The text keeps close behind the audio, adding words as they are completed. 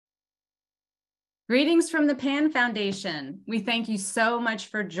Greetings from the PAN Foundation. We thank you so much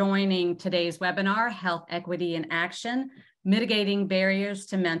for joining today's webinar, Health Equity in Action, Mitigating Barriers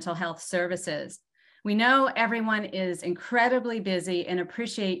to Mental Health Services. We know everyone is incredibly busy and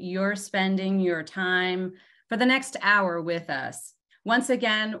appreciate your spending your time for the next hour with us. Once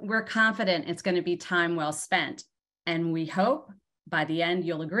again, we're confident it's going to be time well spent, and we hope by the end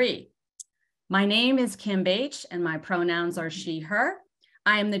you'll agree. My name is Kim Bache, and my pronouns are she, her.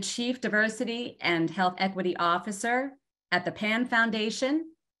 I am the Chief Diversity and Health Equity Officer at the PAN Foundation,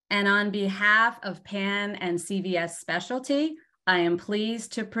 and on behalf of PAN and CVS Specialty, I am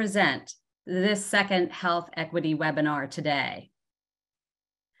pleased to present this second Health Equity webinar today.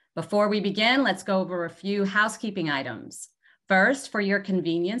 Before we begin, let's go over a few housekeeping items. First, for your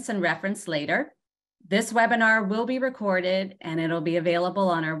convenience and reference later, this webinar will be recorded and it'll be available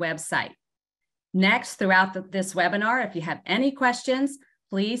on our website. Next, throughout this webinar, if you have any questions,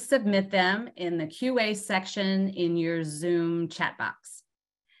 please submit them in the QA section in your Zoom chat box.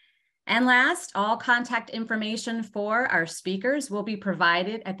 And last, all contact information for our speakers will be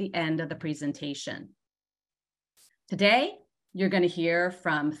provided at the end of the presentation. Today, you're going to hear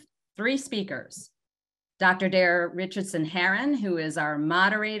from three speakers. Dr. Dara Richardson-Herron, who is our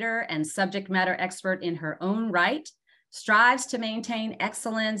moderator and subject matter expert in her own right, strives to maintain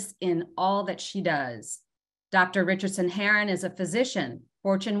excellence in all that she does. Dr. Richardson-Herron is a physician,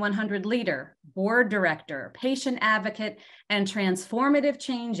 Fortune 100 leader, board director, patient advocate, and transformative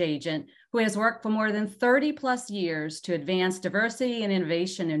change agent who has worked for more than 30 plus years to advance diversity and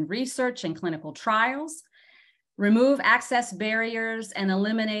innovation in research and clinical trials, remove access barriers, and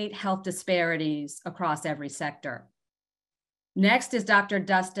eliminate health disparities across every sector. Next is Dr.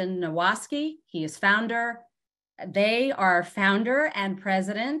 Dustin Nowaski. They are founder and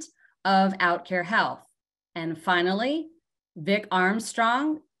president of OutCare Health. And finally, Vic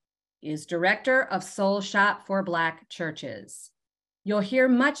Armstrong is director of Soul Shop for Black Churches. You'll hear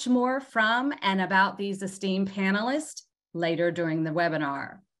much more from and about these esteemed panelists later during the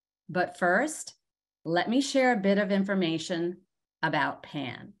webinar. But first, let me share a bit of information about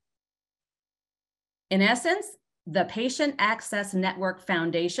PAN. In essence, the Patient Access Network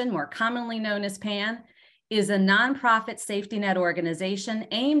Foundation, more commonly known as PAN, is a nonprofit safety net organization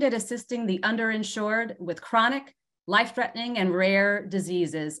aimed at assisting the underinsured with chronic, life-threatening, and rare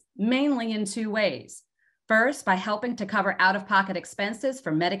diseases, mainly in two ways. First, by helping to cover out-of-pocket expenses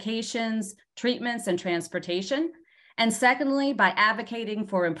for medications, treatments, and transportation. And secondly, by advocating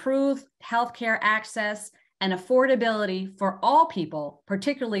for improved healthcare access and affordability for all people,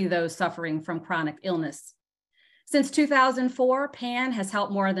 particularly those suffering from chronic illness. Since 2004, PAN has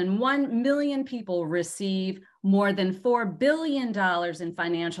helped more than 1 million people receive more than $4 billion in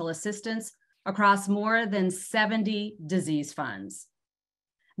financial assistance across more than 70 disease funds.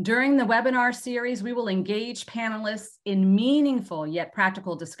 During the webinar series, we will engage panelists in meaningful yet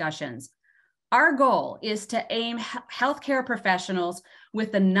practical discussions. Our goal is to aim healthcare professionals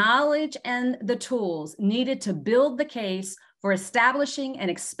with the knowledge and the tools needed to build the case for establishing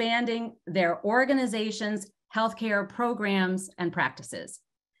and expanding their organizations' healthcare programs and practices,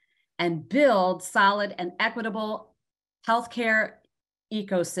 and build solid and equitable healthcare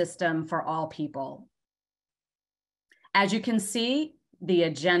ecosystem for all people. As you can see, the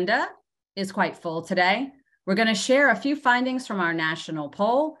agenda is quite full today. We're going to share a few findings from our national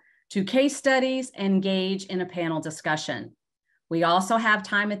poll, 2 case studies, and engage in a panel discussion. We also have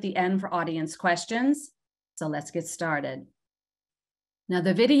time at the end for audience questions, so let's get started. Now,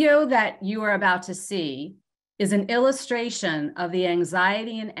 the video that you are about to see is an illustration of the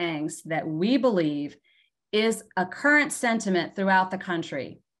anxiety and angst that we believe is a current sentiment throughout the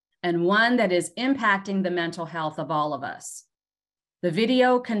country, and one that is impacting the mental health of all of us. The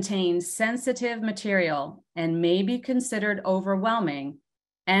video contains sensitive material and may be considered overwhelming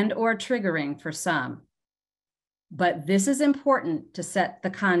and/or triggering for some. But this is important to set the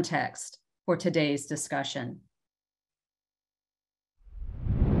context for today's discussion.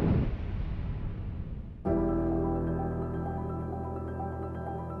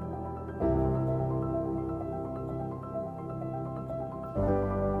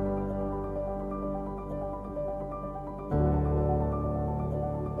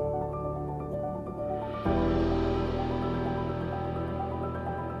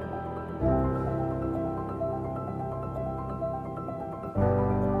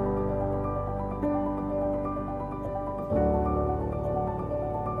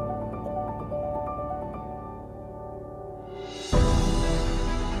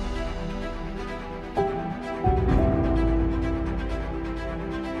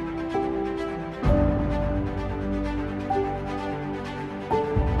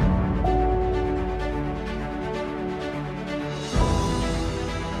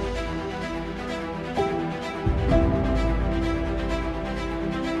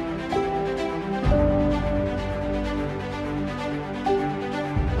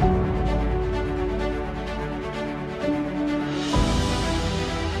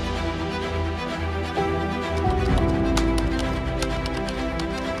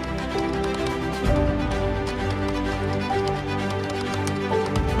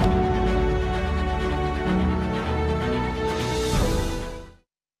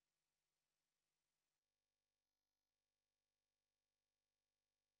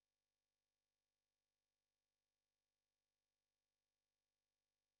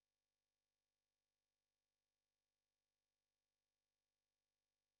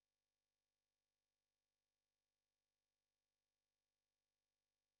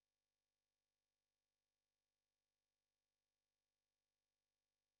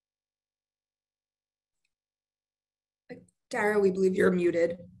 Dara, we believe you're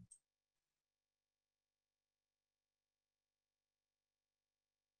muted.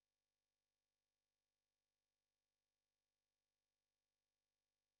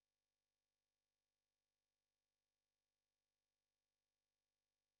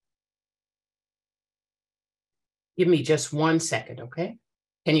 Give me just 1 second, okay?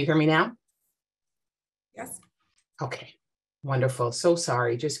 Can you hear me now? Yes. Okay, wonderful. So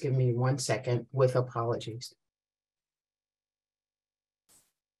sorry, just give me 1 second with apologies.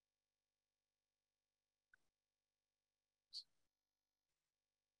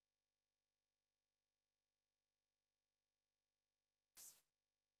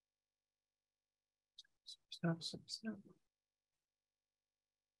 Stop.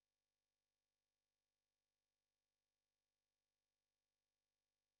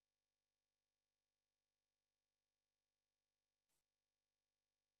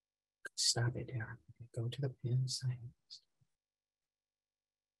 Stop it there. Go to the pin sign.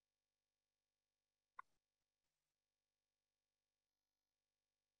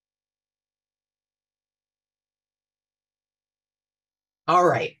 All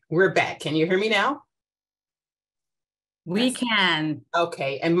right, we're back. Can you hear me now? We can.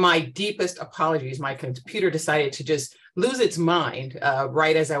 Okay, and my deepest apologies. My computer decided to just lose its mind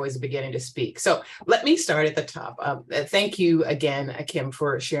right as I was beginning to speak. So let me start at the top. Thank you again, Kim,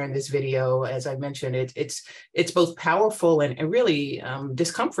 for sharing this video. As I mentioned, it's both powerful and really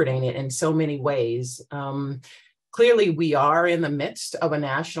discomforting in so many ways. Clearly, we are in the midst of a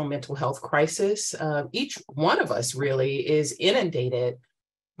national mental health crisis. Each one of us really is inundated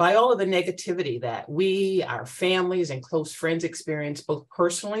by all of the negativity that we, our families and close friends experience both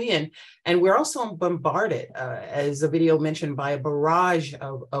personally and we're also bombarded, as the video mentioned, by a barrage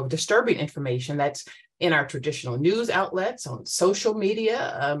of disturbing information that's in our traditional news outlets, on social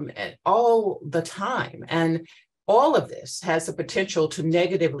media, all the time. And all of this has the potential to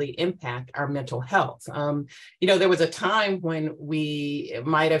negatively impact our mental health. There was a time when we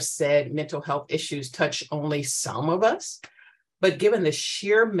might have said mental health issues touch only some of us. But given the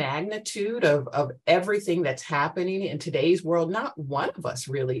sheer magnitude of everything that's happening in today's world, not one of us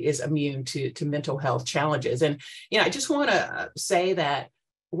really is immune to mental health challenges. And, I just want to say that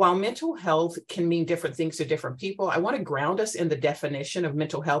while mental health can mean different things to different people, I want to ground us in the definition of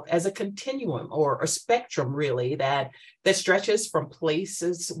mental health as a continuum or a spectrum, really, that stretches from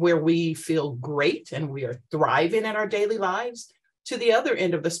places where we feel great and we are thriving in our daily lives to the other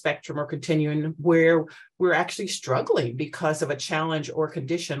end of the spectrum or continuum where we're actually struggling because of a challenge or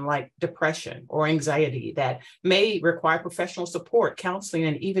condition like depression or anxiety that may require professional support, counseling,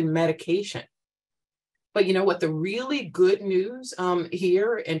 and even medication. But you know what? The really good news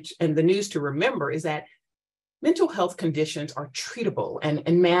here and the news to remember is that mental health conditions are treatable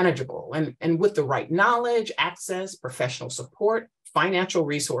and manageable. And with the right knowledge, access, professional support, financial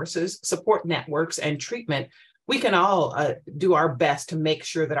resources, support networks, and treatment, we can all do our best to make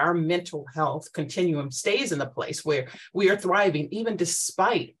sure that our mental health continuum stays in the place where we are thriving, even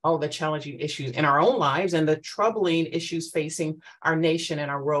despite all the challenging issues in our own lives and the troubling issues facing our nation and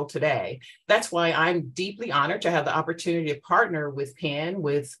our world today. That's why I'm deeply honored to have the opportunity to partner with PAN,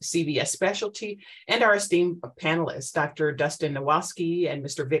 with CVS Specialty, and our esteemed panelists, Dr. Dustin Nowosky and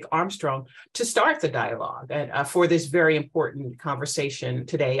Mr. Vic Armstrong, to start the dialogue for this very important conversation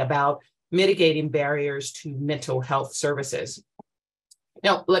today about mitigating barriers to mental health services.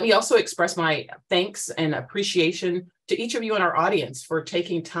 Now, let me also express my thanks and appreciation to each of you in our audience for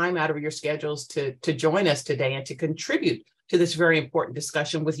taking time out of your schedules to join us today and to contribute to this very important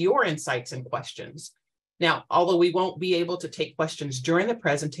discussion with your insights and questions. Now, although we won't be able to take questions during the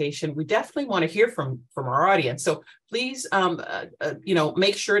presentation, we definitely want to hear from our audience. So please,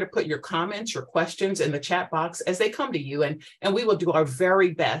 make sure to put your comments, your questions in the chat box as they come to you, and we will do our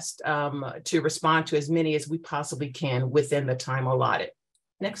very best to respond to as many as we possibly can within the time allotted.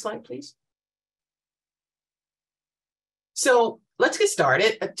 Next slide, please. So let's get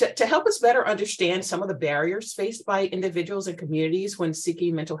started. To help us better understand some of the barriers faced by individuals and communities when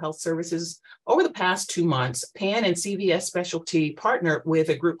seeking mental health services, over the past 2 months, PAN and CVS Specialty partnered with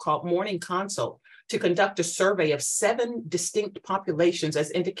a group called Morning Consult to conduct a survey of 7 distinct populations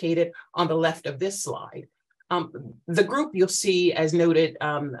as indicated on the left of this slide. The group you'll see as noted,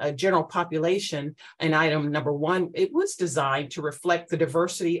 a general population in item number 1, it was designed to reflect the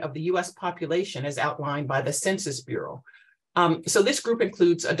diversity of the US population as outlined by the Census Bureau. So this group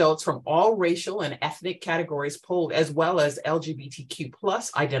includes adults from all racial and ethnic categories polled, as well as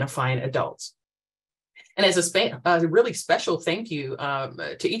LGBTQ+ identifying adults. And as a really special thank you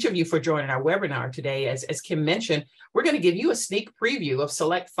to each of you for joining our webinar today, as Kim mentioned, we're going to give you a sneak preview of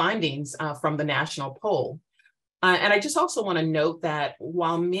select findings from the national poll. And I just also want to note that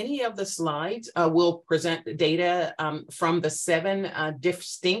while many of the slides will present data from the 7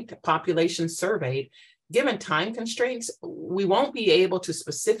 distinct populations surveyed, given time constraints, we won't be able to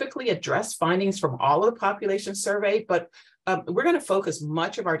specifically address findings from all of the population surveyed, but we're going to focus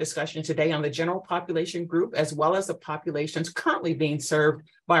much of our discussion today on the general population group, as well as the populations currently being served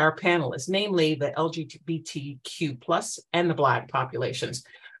by our panelists, namely the LGBTQ+ and the Black populations.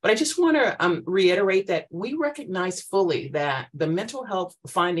 But I just want to reiterate that we recognize fully that the mental health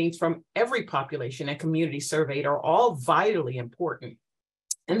findings from every population and community surveyed are all vitally important.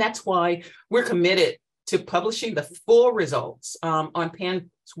 And that's why we're committed to publishing the full results on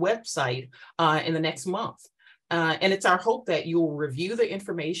PAN's website in the next month. And it's our hope that you will review the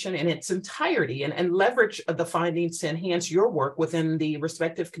information in its entirety and leverage the findings to enhance your work within the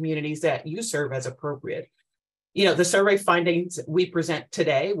respective communities that you serve as appropriate. You know, the survey findings we present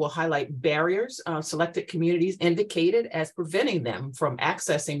today will highlight barriers selected communities indicated as preventing them from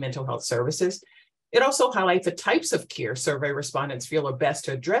accessing mental health services. It also highlights the types of care survey respondents feel are best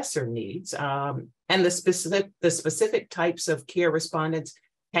to address their needs, and the specific types of care respondents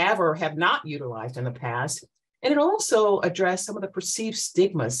have or have not utilized in the past. And it'll also address some of the perceived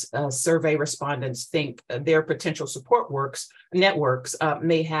stigmas survey respondents think their potential support networks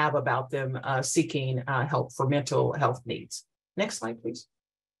may have about them seeking help for mental health needs. Next slide, please.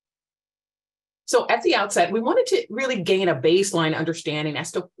 So at the outset, we wanted to really gain a baseline understanding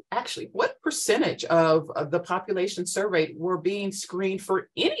as to actually what percentage of the population surveyed were being screened for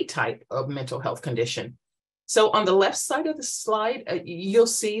any type of mental health condition. So on the left side of the slide, you'll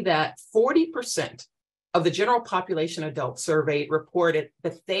see that 40% of the general population adults surveyed reported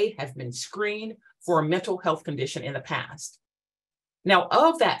that they have been screened for a mental health condition in the past. Now,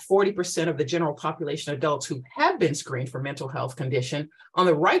 of that 40% of the general population adults who have been screened for mental health condition, on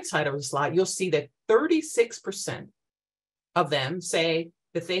the right side of the slide, you'll see that 36% of them say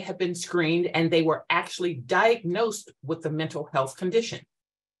that they have been screened and they were actually diagnosed with the mental health condition.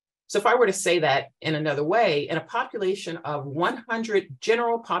 So if I were to say that in another way, in a population of 100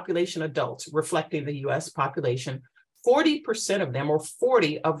 general population adults reflecting the US population, 40% of them, or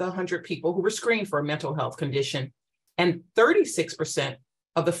 40 of the 100 people who were screened for a mental health condition, and 36%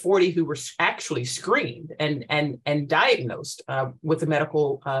 of the 40 who were actually screened and diagnosed with a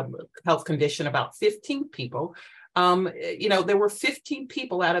medical health condition, about 15 people, there were 15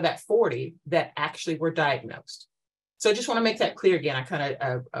 people out of that 40 that actually were diagnosed. So I just want to make that clear again. I kind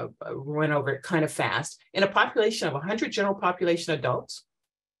of went over it kind of fast. In a population of 100 general population adults,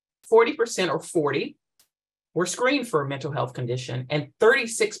 40% or 40 were screened for a mental health condition, and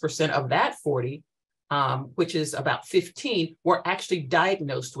 36% of that 40, which is about 15, were actually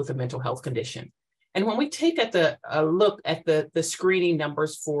diagnosed with a mental health condition. And when we take a look at the screening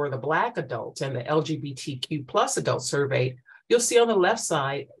numbers for the Black adults and the LGBTQ+ adult survey, you'll see on the left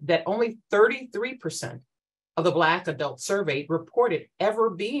side that only 33% of the Black adults surveyed reported ever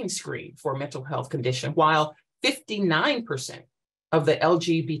being screened for a mental health condition, while 59% of the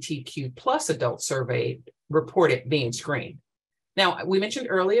LGBTQ+ adults surveyed reported being screened. Now, we mentioned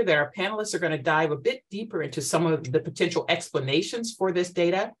earlier that our panelists are going to dive a bit deeper into some of the potential explanations for this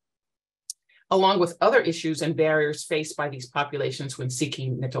data, along with other issues and barriers faced by these populations when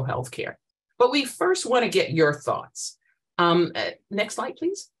seeking mental health care. But we first want to get your thoughts. Next slide,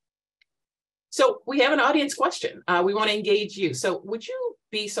 please. So we have an audience question. We want to engage you. So would you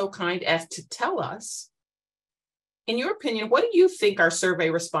be so kind as to tell us, in your opinion, what do you think our survey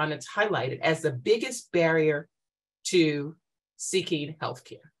respondents highlighted as the biggest barrier to seeking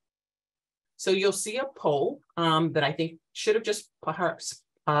healthcare? So you'll see a poll that I think should have just perhaps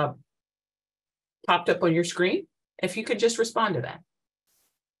popped up on your screen. If you could just respond to that.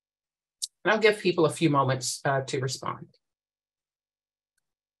 And I'll give people a few moments to respond.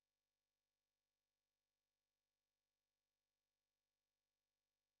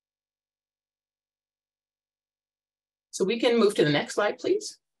 So we can move to the next slide,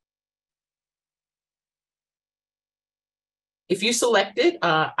 please. If you selected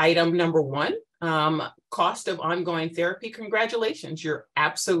item number 1, cost of ongoing therapy, congratulations, you're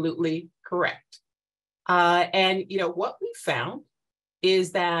absolutely correct. And what we found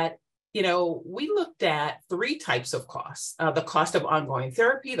is that we looked at 3 types of costs: the cost of ongoing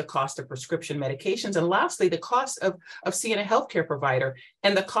therapy, the cost of prescription medications, and lastly, the cost of seeing a healthcare provider.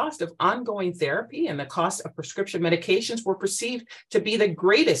 And the cost of ongoing therapy and the cost of prescription medications were perceived to be the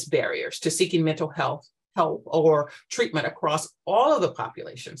greatest barriers to seeking mental health help or treatment across all of the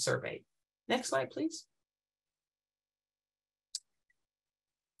population surveyed. Next slide, please.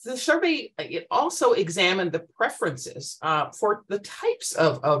 The survey also examined the preferences for the types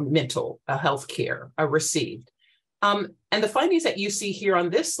of mental health care received. And the findings that you see here on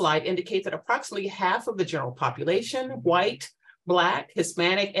this slide indicate that approximately half of the general population, white, Black,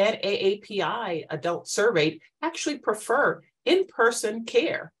 Hispanic, and AAPI adults surveyed actually prefer in-person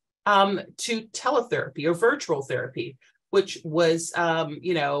care to teletherapy or virtual therapy, which was,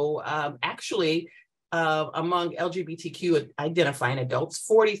 actually among LGBTQ identifying adults,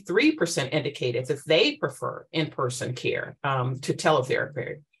 43% indicated that they prefer in-person care to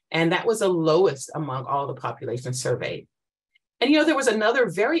teletherapy. And that was the lowest among all the population surveyed. And, there was another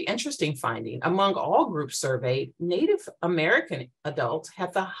very interesting finding. Among all groups surveyed, Native American adults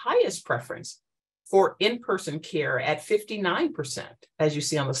had the highest preference for in-person care at 59%, as you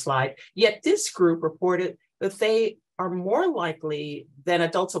see on the slide. Yet this group reported that they are more likely than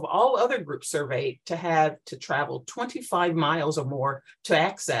adults of all other groups surveyed to have to travel 25 miles or more to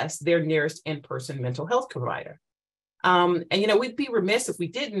access their nearest in-person mental health provider. We'd be remiss if we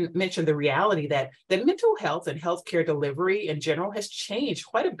didn't mention the reality that mental health and healthcare delivery in general has changed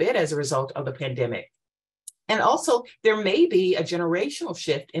quite a bit as a result of the pandemic. And also, there may be a generational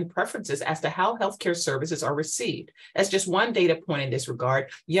shift in preferences as to how healthcare services are received. As just one data point in this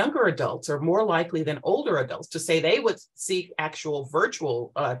regard, younger adults are more likely than older adults to say they would seek actual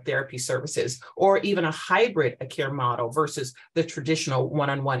virtual therapy services or even a hybrid care model versus the traditional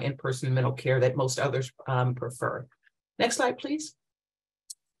one-on-one in-person mental care that most others prefer. Next slide, please.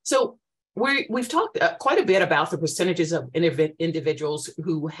 So we've talked quite a bit about the percentages of individuals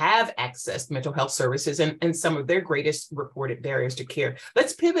who have accessed mental health services and some of their greatest reported barriers to care.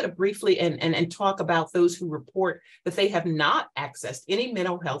 Let's pivot briefly and talk about those who report that they have not accessed any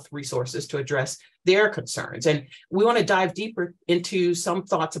mental health resources to address their concerns. And we want to dive deeper into some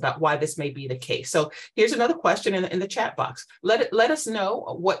thoughts about why this may be the case. So here's another question in the chat box. Let us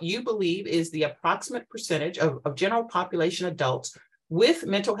know what you believe is the approximate percentage of general population adults with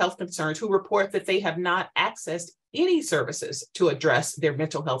mental health concerns who report that they have not accessed any services to address their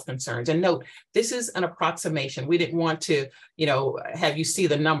mental health concerns. And note, this is an approximation. We didn't want to, have you see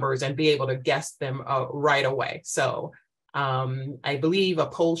the numbers and be able to guess them right away. So I believe a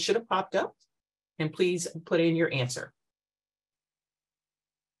poll should have popped up, and please put in your answer.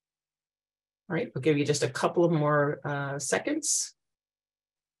 All right, we'll give you just a couple of more seconds.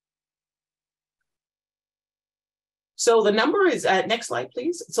 So the number is, next slide,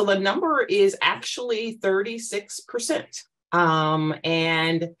 please. So the number is actually 36%.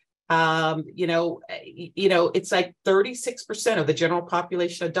 It's like 36% of the general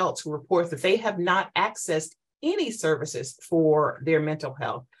population adults who report that they have not accessed any services for their mental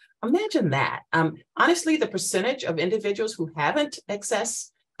health. Imagine that. Honestly, the percentage of individuals who haven't accessed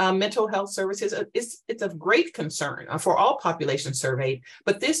mental health services, it's of great concern for all populations surveyed,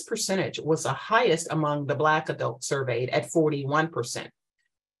 but this percentage was the highest among the Black adults surveyed at 41%.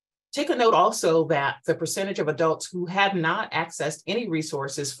 Take a note also that the percentage of adults who have not accessed any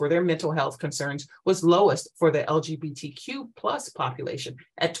resources for their mental health concerns was lowest for the LGBTQ plus population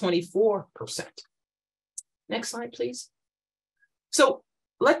at 24%. Next slide, please. So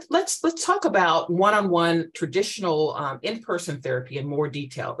let's talk about one-on-one traditional in-person therapy in more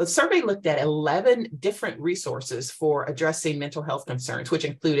detail. The survey looked at 11 different resources for addressing mental health concerns, which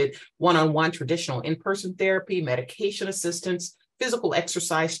included one-on-one traditional in-person therapy, medication assistance, physical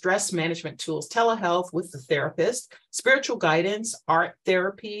exercise, stress management tools, telehealth with the therapist, spiritual guidance, art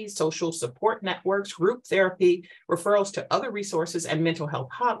therapy, social support networks, group therapy, referrals to other resources, and mental health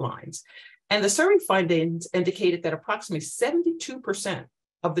hotlines. And the survey findings indicated that approximately 72%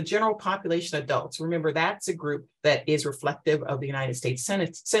 of the general population adults, remember that's a group that is reflective of the United States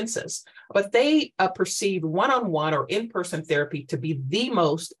Census, but they perceive one-on-one or in-person therapy to be the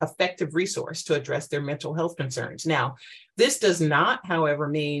most effective resource to address their mental health concerns. Now, this does not, however,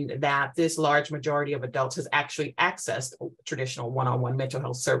 mean that this large majority of adults has actually accessed traditional one-on-one mental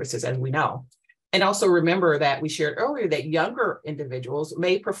health services, as we know. And also remember that we shared earlier that younger individuals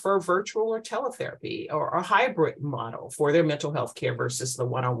may prefer virtual or teletherapy or a hybrid model for their mental health care versus the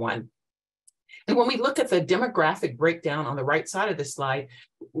one-on-one. And when we look at the demographic breakdown on the right side of this slide,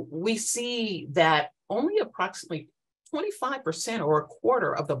 we see that only approximately 25% or a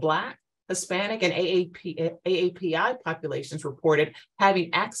quarter of the Black, Hispanic, and AAPI populations reported having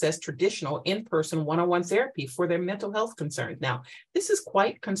accessed traditional in-person one-on-one therapy for their mental health concerns. Now, this is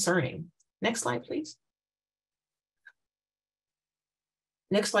quite concerning. Next slide, please.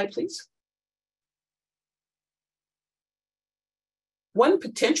 Next slide, please. One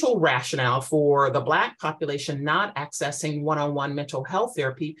potential rationale for the Black population not accessing one-on-one mental health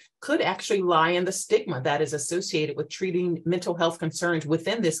therapy could actually lie in the stigma that is associated with treating mental health concerns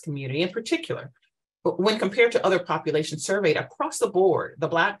within this community in particular. when compared to other populations surveyed across the board, the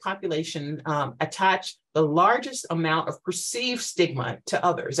Black population attach the largest amount of perceived stigma to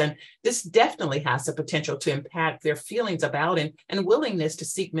others. And this definitely has the potential to impact their feelings about and willingness to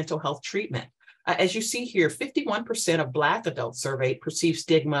seek mental health treatment. As you see here, 51% of Black adults surveyed perceive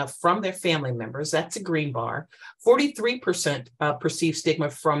stigma from their family members. That's a green bar. 43% perceive stigma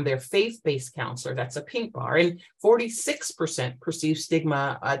from their faith-based counselor. That's a pink bar. And 46% perceive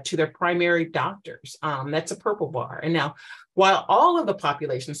stigma to their primary doctors. That's a purple bar. And now, while all of the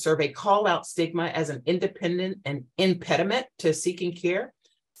population survey call out stigma as an independent and impediment to seeking care,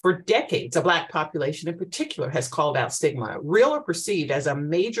 for decades, a Black population in particular has called out stigma, real or perceived, as a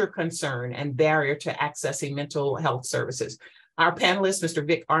major concern and barrier to accessing mental health services. Our panelist, Mr.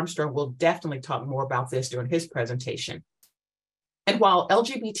 Vic Armstrong, will definitely talk more about this during his presentation. And while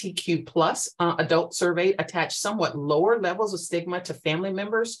LGBTQ plus adult survey attached somewhat lower levels of stigma to family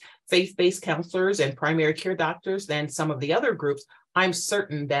members, faith-based counselors, and primary care doctors than some of the other groups, I'm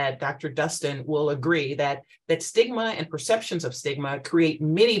certain that Dr. Dustin will agree that stigma and perceptions of stigma create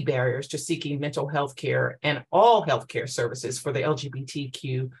many barriers to seeking mental health care and all healthcare services for the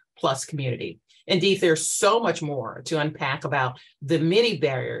LGBTQ plus community. Indeed, there's so much more to unpack about the many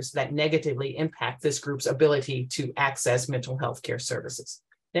barriers that negatively impact this group's ability to access mental health care services.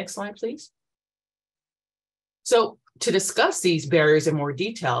 Next slide, please. So to discuss these barriers in more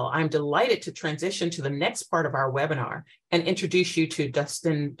detail, I'm delighted to transition to the next part of our webinar and introduce you to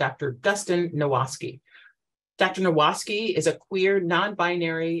Dr. Dustin Nowosky. Dr. Nowosky is a queer,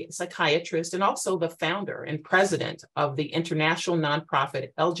 non-binary psychiatrist and also the founder and president of the international nonprofit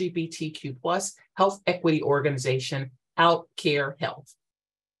LGBTQ plus health equity organization, OutCare Health.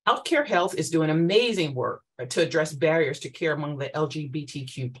 OutCare Health is doing amazing work to address barriers to care among the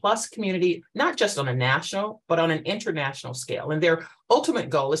LGBTQ plus community, not just on a national, but on an international scale. And their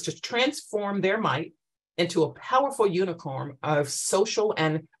ultimate goal is to transform their might into a powerful unicorn of social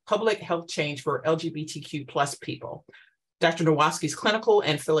and public health change for LGBTQ plus people. Dr. Nowosky's clinical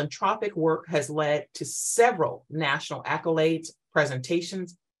and philanthropic work has led to several national accolades,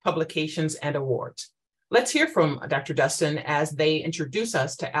 presentations, publications, and awards. Let's hear from Dr. Dustin as they introduce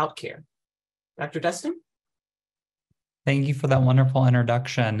us to OutCare. Dr. Dustin? Thank you for that wonderful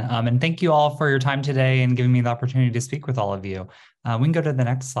introduction. And thank you all for your time today and giving me the opportunity to speak with all of you. We can go to the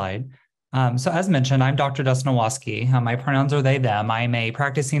next slide. So as mentioned, I'm Dr. Dustin Nowosky. My pronouns are they, them. I'm a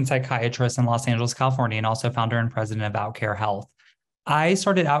practicing psychiatrist in Los Angeles, California, and also founder and president of OutCare Health. I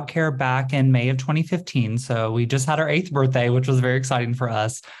started OutCare back in May of 2015, so we just had our 8th birthday, which was very exciting for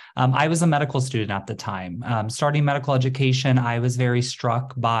us. I was a medical student at the time. Starting medical education, I was very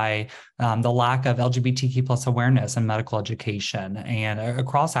struck by the lack of LGBTQ plus awareness in medical education and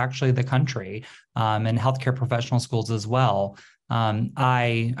across actually the country and healthcare professional schools as well.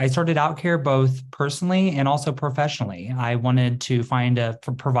 I started OutCare both personally and also professionally. I wanted to find a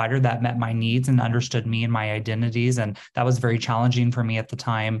provider that met my needs and understood me and my identities, and that was very challenging for me at the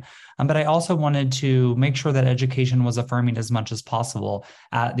time. But I also wanted to make sure that education was affirming as much as possible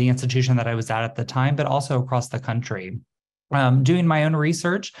at the institution that I was at the time, but also across the country. Doing my own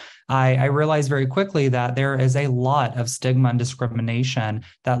research, I realized very quickly that there is a lot of stigma and discrimination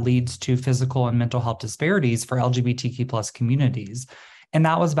that leads to physical and mental health disparities for LGBTQ plus communities. And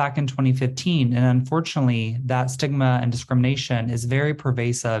that was back in 2015. And unfortunately, that stigma and discrimination is very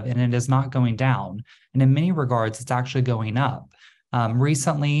pervasive and it is not going down. And in many regards, it's actually going up.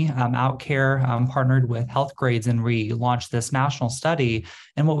 Recently, OutCare partnered with Health Grades and we launched this national study.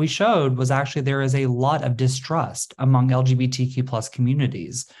 And what we showed was actually there is a lot of distrust among LGBTQ plus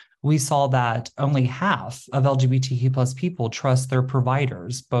communities. We saw that only half of LGBTQ plus people trust their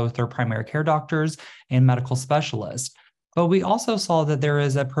providers, both their primary care doctors and medical specialists. But we also saw that there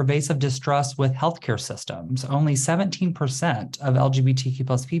is a pervasive distrust with healthcare systems. Only 17% of LGBTQ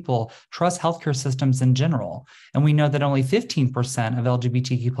plus people trust healthcare systems in general. And we know that only 15% of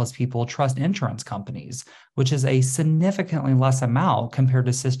LGBTQ plus people trust insurance companies, which is a significantly less amount compared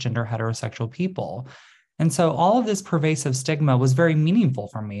to cisgender heterosexual people. And so all of this pervasive stigma was very meaningful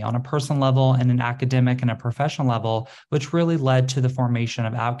for me on a personal level and an academic and a professional level, which really led to the formation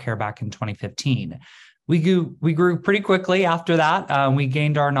of OutCare back in 2015. We grew pretty quickly after that. We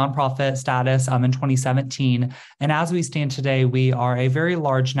gained our nonprofit status in 2017. And as we stand today, we are a very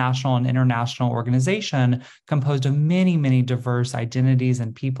large national and international organization composed of many, many diverse identities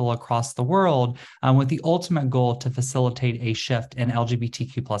and people across the world with the ultimate goal to facilitate a shift in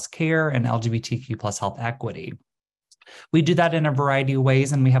LGBTQ plus care and LGBTQ plus health equity. We do that in a variety of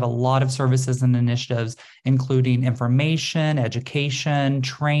ways, and we have a lot of services and initiatives, including information, education,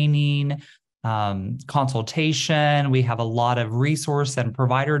 training, consultation. We have a lot of resource and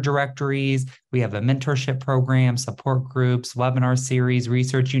provider directories. We have a mentorship program, support groups, webinar series,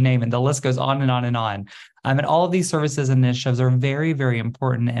 research, you name it. The list goes on and on and on. And all of these services and initiatives are very, very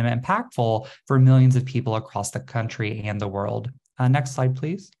important and impactful for millions of people across the country and the world. Next slide,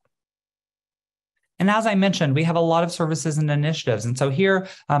 please. And as I mentioned, we have a lot of services and initiatives. And so here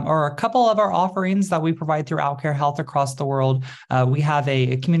are a couple of our offerings that we provide through OutCare Health across the world. We have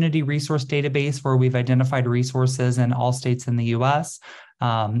a community resource database where we've identified resources in all states in the US.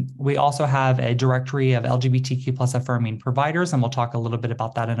 We also have a directory of LGBTQ plus affirming providers, and we'll talk a little bit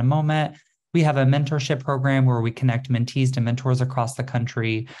about that in a moment. We have a mentorship program where we connect mentees to mentors across the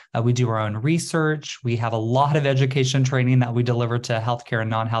country. We do our own research. We have a lot of education training that we deliver to healthcare and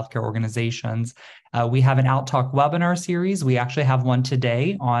non-healthcare organizations. We have an OutTalk webinar series. We actually have one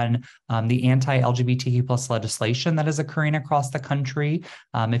today on the anti-LGBTQ plus legislation that is occurring across the country.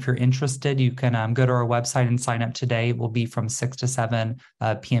 If you're interested, you can go to our website and sign up today. It will be from 6 to 7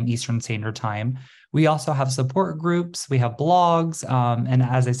 p.m. Eastern Standard Time. We also have support groups, we have blogs, and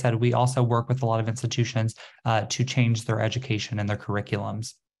as I said, we also work with a lot of institutions to change their education and their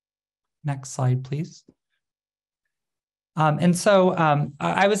curriculums. Next slide, please.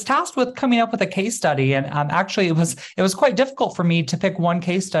 I was tasked with coming up with a case study, and actually it was quite difficult for me to pick one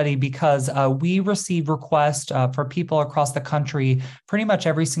case study because we receive requests for people across the country pretty much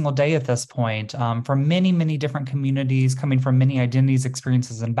every single day at this point from many, many different communities coming from many identities,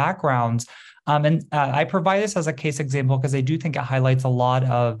 experiences, and backgrounds. I provide this as a case example because I do think it highlights a lot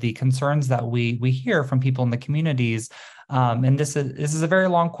of the concerns that we hear from people in the communities. And this is a very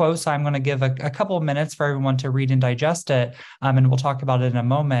long quote, so I'm going to give a couple of minutes for everyone to read and digest it, and we'll talk about it in a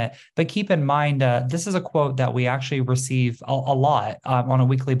moment. But keep in mind, this is a quote that we actually receive a lot on a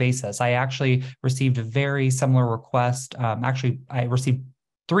weekly basis. I actually received a very similar request. Actually, I received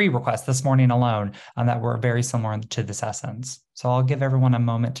 3 requests this morning alone that were very similar to this essence. So I'll give everyone a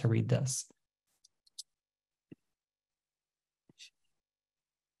moment to read this.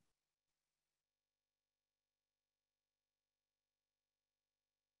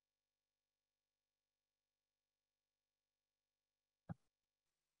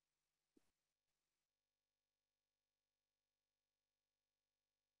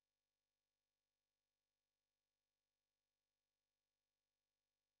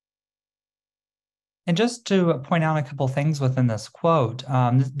 And just to point out a couple of things within this quote,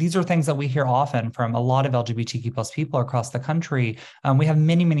 these are things that we hear often from a lot of LGBTQ plus people across the country. We have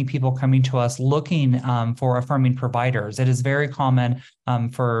many, many people coming to us looking for affirming providers. It is very common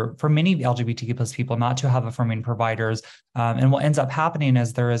for many LGBTQ plus people not to have affirming providers. And what ends up happening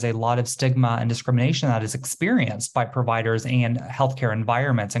is there is a lot of stigma and discrimination that is experienced by providers and healthcare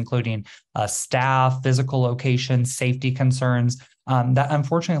environments, including staff, physical locations, safety concerns. That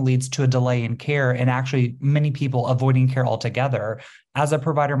unfortunately leads to a delay in care and actually many people avoiding care altogether. As a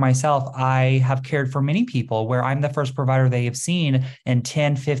provider myself, I have cared for many people where I'm the first provider they have seen in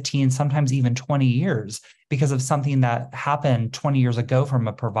 10, 15, sometimes even 20 years because of something that happened 20 years ago from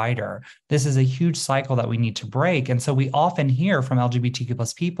a provider. This is a huge cycle that we need to break. And so we often hear from LGBTQ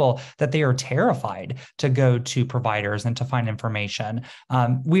plus people that they are terrified to go to providers and to find information.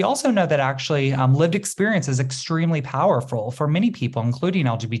 We also know that actually lived experience is extremely powerful for many people, including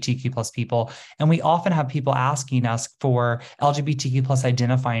LGBTQ plus people. And we often have people asking us for LGBTQ plus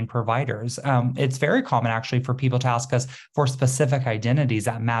identifying providers. It's very common actually for people to ask us for specific identities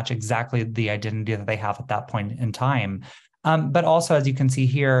that match exactly the identity that they have at that point in time. But also, as you can see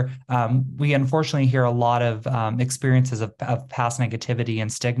here, we unfortunately hear a lot of experiences of past negativity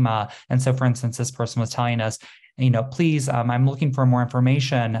and stigma. And so, for instance, this person was telling us, please, I'm looking for more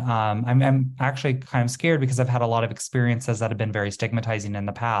information. I'm actually kind of scared because I've had a lot of experiences that have been very stigmatizing in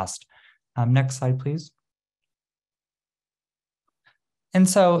the past. Next slide, please. And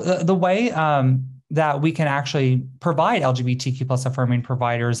so the way that we can actually provide LGBTQ plus affirming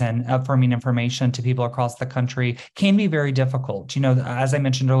providers and affirming information to people across the country can be very difficult. As I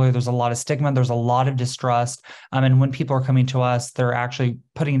mentioned earlier, there's a lot of stigma, there's a lot of distrust. And when people are coming to us, they're actually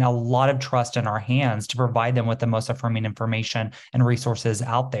putting a lot of trust in our hands to provide them with the most affirming information and resources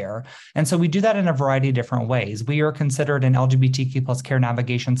out there. And so we do that in a variety of different ways. We are considered an LGBTQ plus care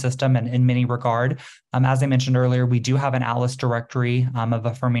navigation system in many regard. As I mentioned earlier, we do have an Atlas directory of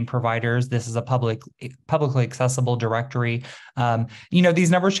affirming providers. This is a publicly accessible directory.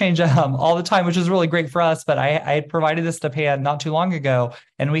 These numbers change all the time, which is really great for us. But I had provided this to Pan not too long ago,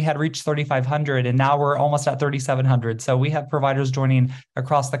 and we had reached 3,500, and now we're almost at 3,700. So we have providers joining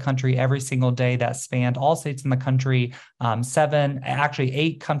across the country every single day that spanned all states in the country,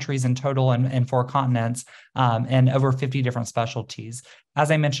 8 countries in total and 4 continents, and over 50 different specialties. As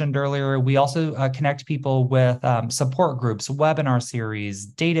I mentioned earlier, we also connect people with support groups, webinar series,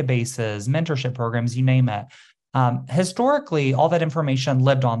 databases, mentorship programs, you name it. Historically, all that information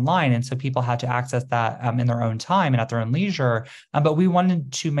lived online, and so people had to access that in their own time and at their own leisure. But we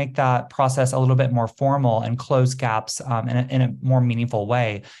wanted to make that process a little bit more formal and close gaps in a more meaningful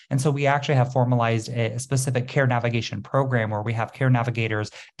way. And so we actually have formalized a specific care navigation program where we have care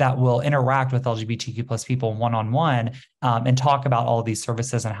navigators that will interact with LGBTQ plus people one-on-one and talk about all of these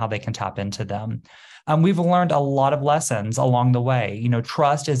services and how they can tap into them. We've learned a lot of lessons along the way. You know,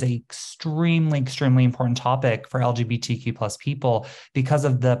 trust is an extremely, extremely important topic for LGBTQ plus people because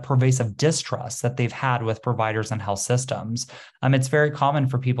of the pervasive distrust that they've had with providers and health systems. It's very common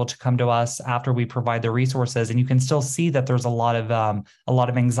for people to come to us after we provide the resources, and you can still see that there's a lot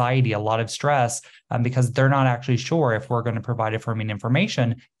of anxiety, a lot of stress, because they're not actually sure if we're going to provide affirming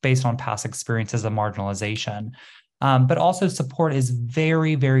information based on past experiences of marginalization. But also support is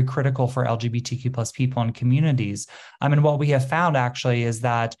very, very critical for LGBTQ plus people and communities. And what we have found actually is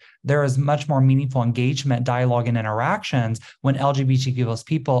that there is much more meaningful engagement, dialogue, and interactions when LGBTQ plus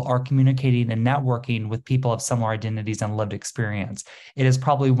people are communicating and networking with people of similar identities and lived experience. It is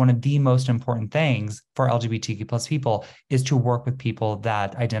probably one of the most important things for LGBTQ plus people is to work with people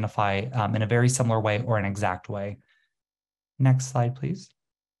that identify in a very similar way or an exact way. Next slide, please.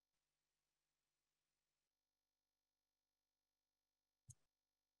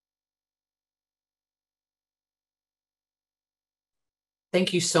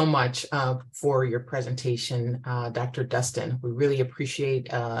 Thank you so much for your presentation, Dr. Dustin. We really appreciate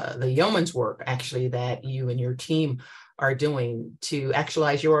the yeoman's work, actually, that you and your team are doing to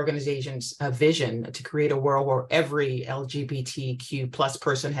actualize your organization's vision to create a world where every LGBTQ plus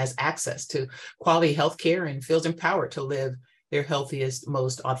person has access to quality healthcare and feels empowered to live their healthiest,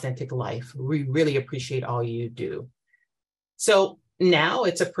 most authentic life. We really appreciate all you do. So now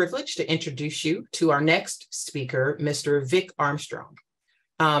it's a privilege to introduce you to our next speaker, Mr. Vic Armstrong.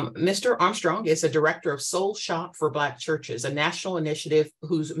 Mr. Armstrong is a director of Soul Shop for Black Churches, a national initiative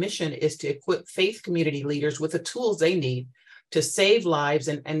whose mission is to equip faith community leaders with the tools they need to save lives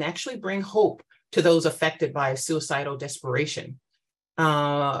and actually bring hope to those affected by suicidal desperation.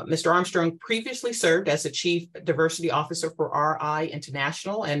 Mr. Armstrong previously served as the Chief Diversity Officer for RI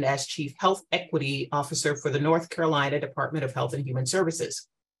International and as Chief Health Equity Officer for the North Carolina Department of Health and Human Services.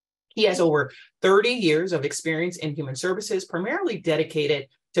 He has over 30 years of experience in human services, primarily dedicated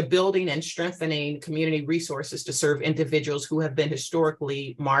to building and strengthening community resources to serve individuals who have been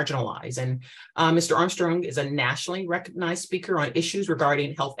historically marginalized. And Mr. Armstrong is a nationally recognized speaker on issues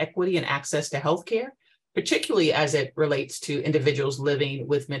regarding health equity and access to healthcare, particularly as it relates to individuals living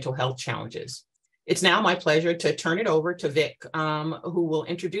with mental health challenges. It's now my pleasure to turn it over to Vic, who will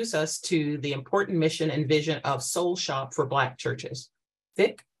introduce us to the important mission and vision of Soul Shop for Black Churches.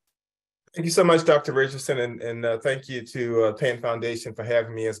 Vic? Thank you so much, Dr. Richardson, and thank you to PAN Foundation for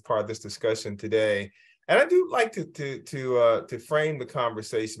having me as part of this discussion today. And I do like to frame the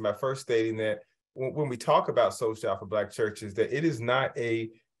conversation by first stating that when we talk about Soul Shop for Black Churches, that it is not a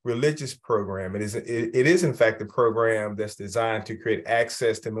religious program. It is in fact a program that's designed to create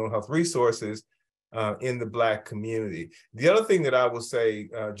access to mental health resources in the Black community. The other thing that I will say,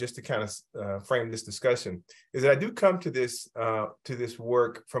 just to kind of frame this discussion, is that I do come to this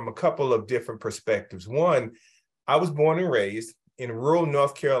work from a couple of different perspectives. One, I was born and raised in rural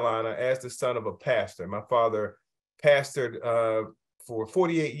North Carolina as the son of a pastor. My father pastored for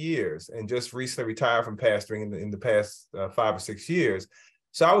 48 years and just recently retired from pastoring in the past 5 or 6 years.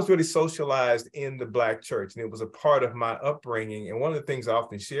 So I was really socialized in the Black church, and it was a part of my upbringing. And one of the things I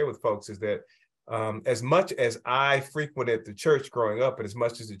often share with folks is that as much as I frequented the church growing up, and as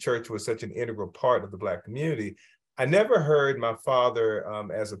much as the church was such an integral part of the Black community, I never heard my father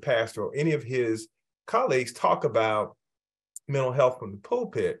as a pastor or any of his colleagues talk about mental health from the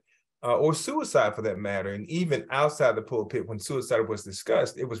pulpit or suicide for that matter. And even outside the pulpit, when suicide was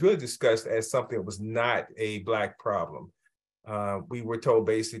discussed, it was really discussed as something that was not a Black problem. We were told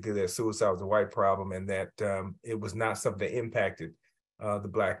basically that suicide was a white problem and that it was not something that impacted the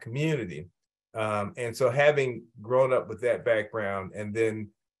Black community. And so having grown up with that background and then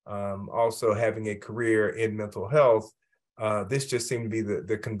also having a career in mental health, this just seemed to be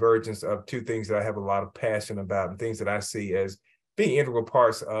the convergence of two things that I have a lot of passion about and things that I see as being integral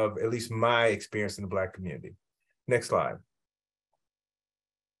parts of at least my experience in the Black community. Next slide.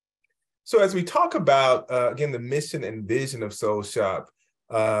 So as we talk about, again, the mission and vision of Soul Shop,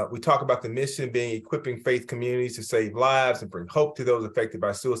 we talk about the mission being equipping faith communities to save lives and bring hope to those affected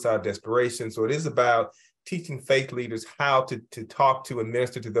by suicide desperation. So it is about teaching faith leaders how to talk to and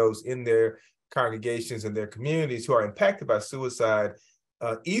minister to those in their congregations and their communities who are impacted by suicide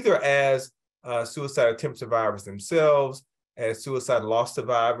either as suicide attempt survivors themselves, as suicide loss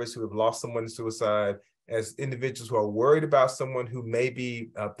survivors who have lost someone to suicide, as individuals who are worried about someone who may be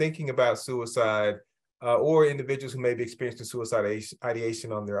thinking about suicide, or individuals who may be experiencing suicide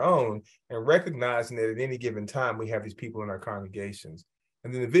ideation on their own, and recognizing that at any given time we have these people in our congregations.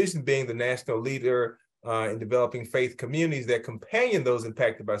 And then the vision being the national leader in developing faith communities that companion those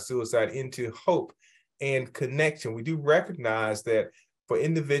impacted by suicide into hope and connection. We do recognize that for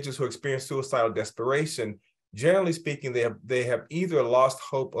individuals who experience suicidal desperation, generally speaking, they have either lost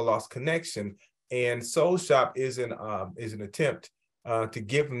hope or lost connection. And Soul Shop is an attempt to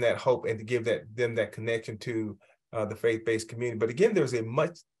give them that hope and to give them that connection to the faith-based community. But again, there's a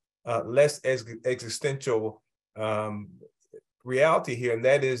much less existential reality here, and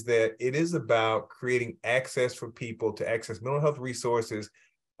that is that it is about creating access for people to access mental health resources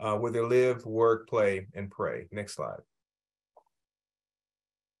where they live, work, play, and pray. Next slide.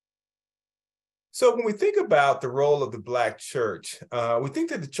 So when we think about the role of the Black church, we think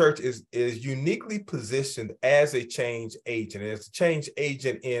that the church is uniquely positioned as a change agent, and as a change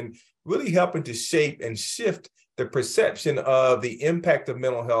agent in really helping to shape and shift the perception of the impact of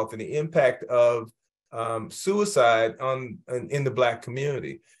mental health and the impact of suicide in the Black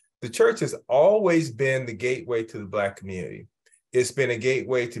community. The church has always been the gateway to the Black community. It's been a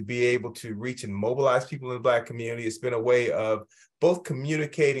gateway to be able to reach and mobilize people in the Black community. It's been a way of both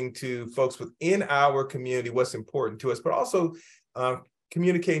communicating to folks within our community what's important to us, but also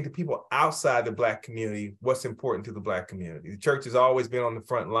communicating to people outside the Black community what's important to the Black community. The church has always been on the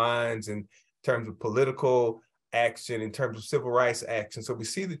front lines in terms of political action, in terms of civil rights action. So we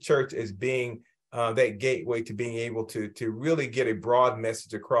see the church as being that gateway to being able to really get a broad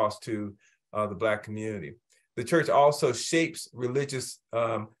message across to the Black community. The church also shapes religious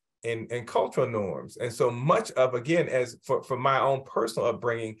and cultural norms. And so much of, again, as for my own personal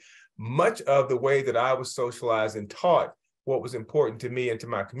upbringing, much of the way that I was socialized and taught what was important to me and to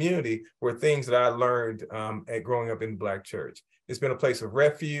my community were things that I learned at growing up in the Black church. It's been a place of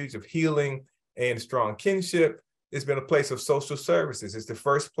refuge, of healing, and strong kinship. It's been a place of social services. It's the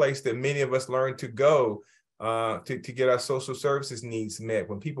first place that many of us learned to go to get our social services needs met.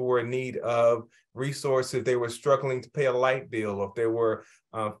 When people were in need of resources, they were struggling to pay a light bill, or if there were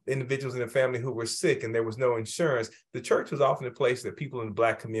individuals in the family who were sick and there was no insurance, the church was often a place that people in the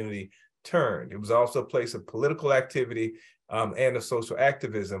Black community turned. It was also a place of political activity and of social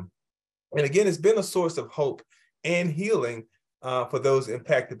activism. And again, it's been a source of hope and healing for those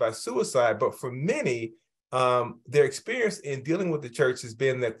impacted by suicide. But for many, their experience in dealing with the church has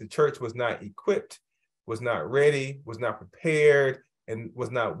been that the church was not equipped, was not ready, was not prepared, and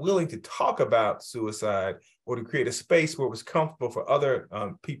was not willing to talk about suicide or to create a space where it was comfortable for other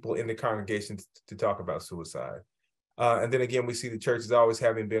people in the congregation to talk about suicide. And then again, we see the church as always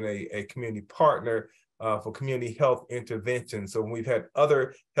having been a community partner for community health intervention. So when we've had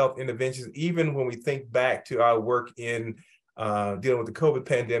other health interventions, even when we think back to our work in dealing with the COVID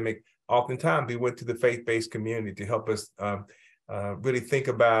pandemic, oftentimes we went to the faith-based community to help us really think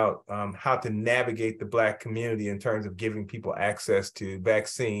about how to navigate the Black community in terms of giving people access to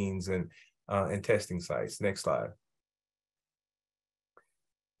vaccines and testing sites. Next slide.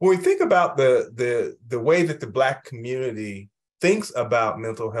 When we think about the way that the Black community thinks about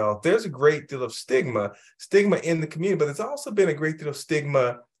mental health, there's a great deal of stigma in the community, but there's also been a great deal of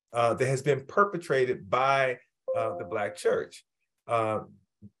stigma that has been perpetrated by the Black church.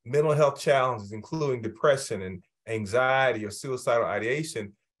 Mental health challenges, including depression and anxiety or suicidal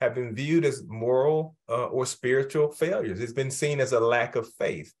ideation, have been viewed as moral or spiritual failures. It's been seen as a lack of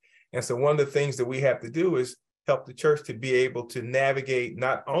faith. And so one of the things that we have to do is help the church to be able to navigate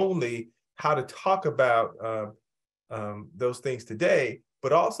not only how to talk about those things today,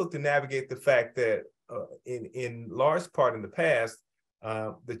 but also to navigate the fact that in large part in the past,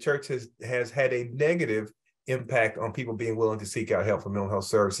 the church has had a negative impact on people being willing to seek out help for mental health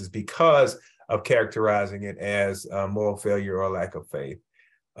services because of characterizing it as moral failure or lack of faith.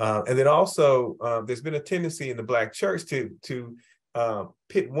 And then also, there's been a tendency in the Black church to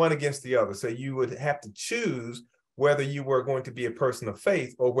pit one against the other. So you would have to choose whether you were going to be a person of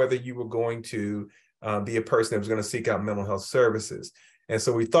faith or whether you were going to be a person that was going to seek out mental health services. And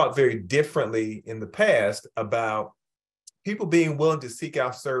so we thought very differently in the past about people being willing to seek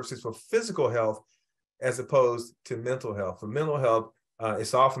out services for physical health as opposed to mental health. For mental health,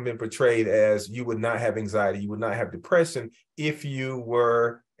 it's often been portrayed as you would not have anxiety, you would not have depression if you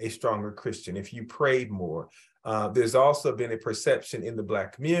were a stronger Christian, if you prayed more. There's also been a perception in the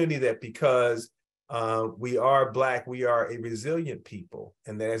Black community that because we are Black, we are a resilient people,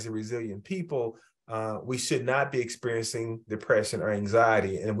 and that as a resilient people, we should not be experiencing depression or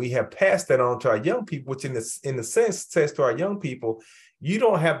anxiety. And we have passed that on to our young people, which in the sense says to our young people, you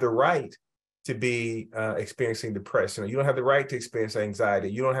don't have the right to be experiencing depression, or you don't have the right to experience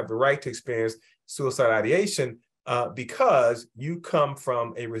anxiety. You don't have the right to experience suicide ideation because you come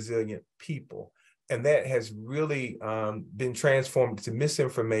from a resilient people. And that has really been transformed to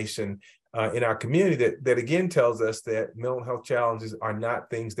misinformation in our community that again tells us that mental health challenges are not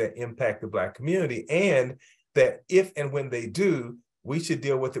things that impact the Black community, and that if and when they do, we should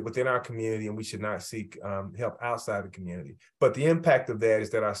deal with it within our community and we should not seek help outside the community. But the impact of that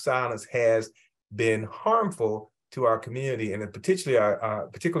is that our silence has been harmful to our community, and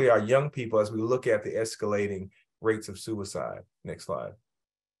particularly our young people, as we look at the escalating rates of suicide. Next slide.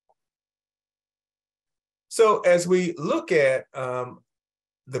 So as we look at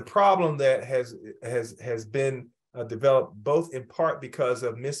the problem that has been developed, both in part because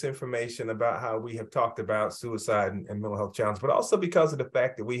of misinformation about how we have talked about suicide and mental health challenges, but also because of the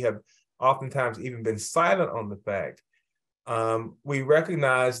fact that we have oftentimes even been silent on the fact, we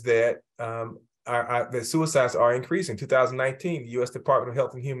recognize that that suicides are increasing. In 2019, the U.S. Department of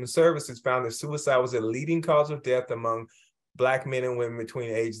Health and Human Services found that suicide was a leading cause of death among Black men and women between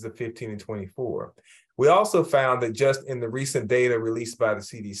the ages of 15 and 24. We also found that just in the recent data released by the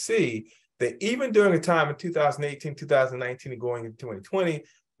CDC, that even during a time in 2018, 2019, and going into 2020,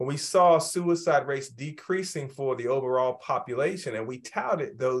 when we saw suicide rates decreasing for the overall population, and we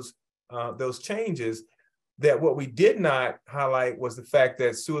touted those changes, that what we did not highlight was the fact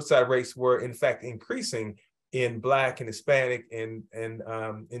that suicide rates were in fact increasing in Black and Hispanic and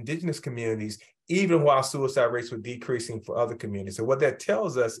Indigenous communities, even while suicide rates were decreasing for other communities. So what that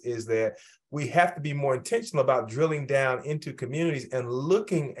tells us is that we have to be more intentional about drilling down into communities and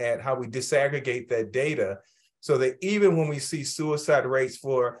looking at how we disaggregate that data, so that even when we see suicide rates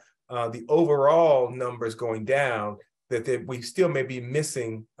for the overall numbers going down, that we still may be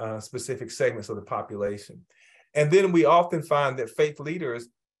missing specific segments of the population. And then we often find that faith leaders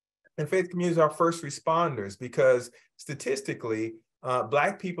and faith communities are first responders, because statistically,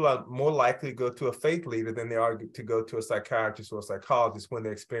 Black people are more likely to go to a faith leader than they are to go to a psychiatrist or a psychologist when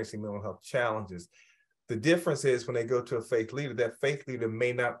they're experiencing mental health challenges. The difference is when they go to a faith leader, that faith leader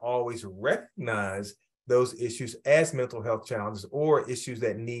may not always recognize those issues as mental health challenges or issues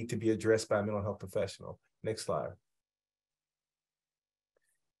that need to be addressed by a mental health professional. Next slide.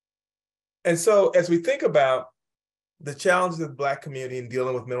 And so as we think about the challenges of the Black community in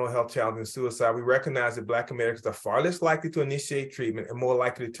dealing with mental health challenges and suicide, we recognize that Black Americans are far less likely to initiate treatment and more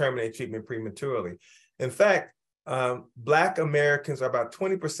likely to terminate treatment prematurely. In fact, Black Americans are about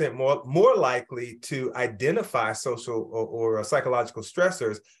 20% more likely to identify social or psychological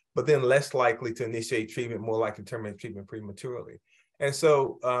stressors, but then less likely to initiate treatment, more likely to terminate treatment prematurely. And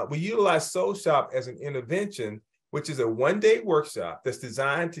so we utilize Soul Shop as an intervention, which is a one-day workshop that's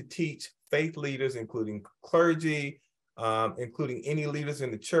designed to teach faith leaders, including clergy, including any leaders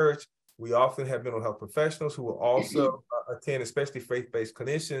in the church. We often have mental health professionals who will also attend, especially faith-based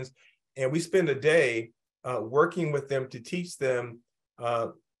clinicians. And we spend a day working with them to teach them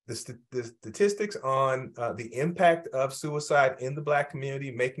the statistics on the impact of suicide in the Black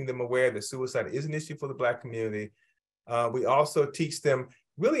community, making them aware that suicide is an issue for the Black community. We also teach them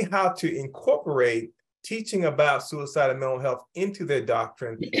really how to incorporate teaching about suicide and mental health into their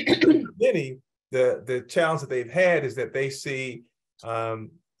doctrine. Many, the challenge that they've had is that they see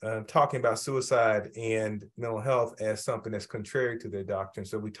talking about suicide and mental health as something that's contrary to their doctrine.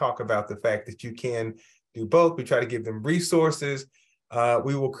 So we talk about the fact that you can do both. We try to give them resources.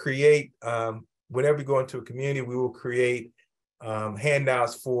 We will create, whenever we go into a community, we will create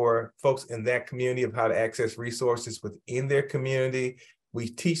handouts for folks in that community of how to access resources within their community. We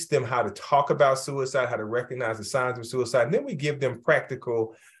teach them how to talk about suicide, how to recognize the signs of suicide, and then we give them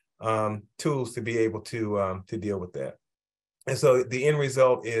practical tools to be able to deal with that. And so the end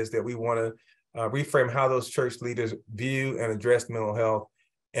result is that we want to reframe how those church leaders view and address mental health.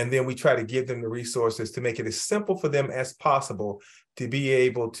 And then we try to give them the resources to make it as simple for them as possible to be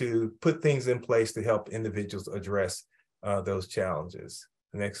able to put things in place to help individuals address those challenges.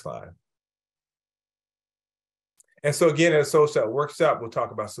 Next slide. And so again, at a social workshop, we'll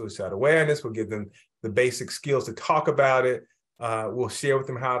talk about suicide awareness. We'll give them the basic skills to talk about it. We'll share with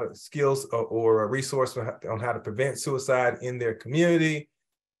them how to skills or a resource on how to prevent suicide in their community.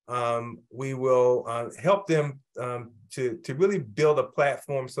 We will help them to really build a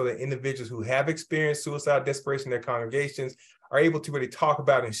platform so that individuals who have experienced suicide desperation in their congregations are able to really talk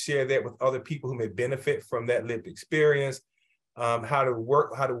about and share that with other people who may benefit from that lived experience. How to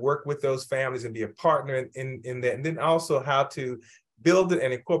work with those families and be a partner in that, and then also how to build it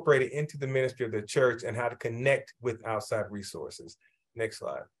and incorporate it into the ministry of the church, and how to connect with outside resources. Next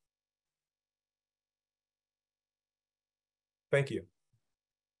slide. Thank you.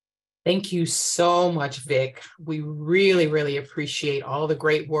 Thank you so much, Vic. We really, really appreciate all the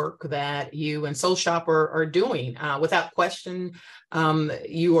great work that you and Soul Shop are doing. Without question,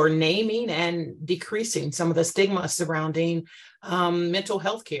 you are naming and decreasing some of the stigma surrounding mental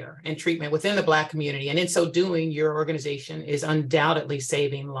health care and treatment within the Black community. And in so doing, your organization is undoubtedly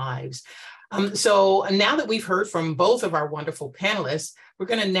saving lives. So now that we've heard from both of our wonderful panelists, we're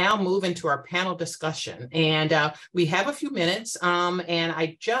going to now move into our panel discussion. And we have a few minutes. And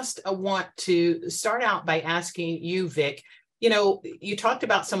I just want to start out by asking you, Vic, you know, you talked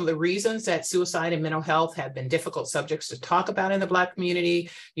about some of the reasons that suicide and mental health have been difficult subjects to talk about in the Black community.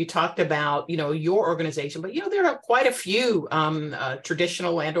 You talked about, you know, your organization, but, you know, there are quite a few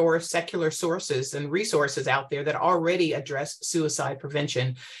traditional and or secular sources and resources out there that already address suicide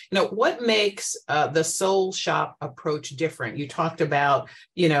prevention. You know, what makes the Soul Shop approach different? You talked about,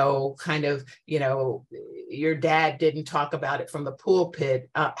 you know, kind of, you know, your dad didn't talk about it from the pulpit.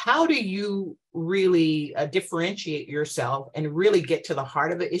 How do you really differentiate yourself and really get to the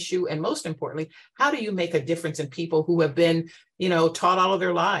heart of the issue? And most importantly, how do you make a difference in people who have been, you know, taught all of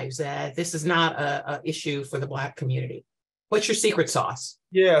their lives that this is not a issue for the Black community? What's your secret sauce?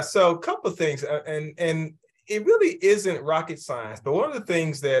 Yeah, so a couple of things, and it really isn't rocket science, but one of the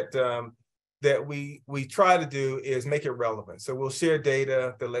things that that we try to do is make it relevant. So we'll share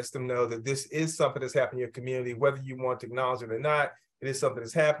data that lets them know that this is something that's happening in your community, whether you want to acknowledge it or not. It is something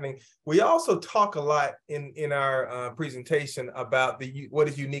that's happening. We also talk a lot in our presentation about what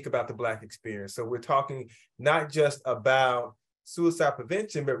is unique about the Black experience. So we're talking not just about suicide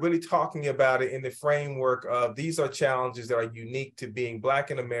prevention, but really talking about it in the framework of these are challenges that are unique to being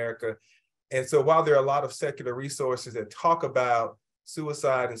Black in America. And so while there are a lot of secular resources that talk about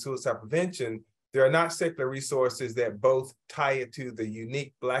suicide and suicide prevention, there are not secular resources that both tie it to the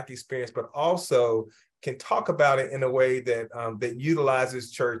unique Black experience, but also can talk about it in a way that that utilizes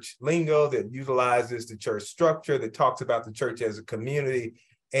church lingo, that utilizes the church structure, that talks about the church as a community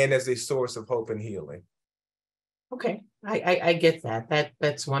and as a source of hope and healing. Okay, I get that.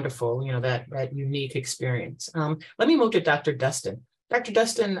 That's wonderful. You know, that unique experience. Let me move to Dr. Dustin. Dr.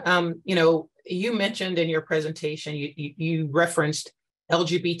 Dustin, you know, you mentioned in your presentation, you referenced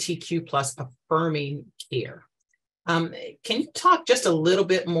LGBTQ plus affirming care. Can you talk just a little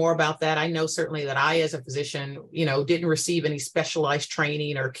bit more about that? I know certainly that I, as a physician, you know, didn't receive any specialized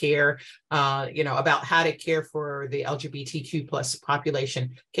training or care, you know, about how to care for the LGBTQ plus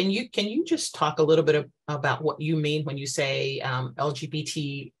population. Can you just talk a little bit about what you mean when you say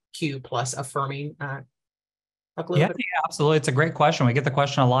LGBTQ plus affirming? Yeah, absolutely. It's a great question. We get the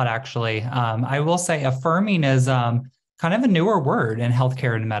question a lot, actually. I will say affirming is kind of a newer word in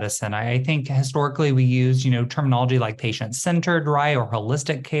healthcare and medicine. I think historically we use, you know, terminology like patient-centered, right, or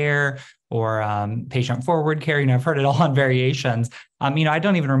holistic care, or patient-forward care. You know, I've heard it all in variations. You know, I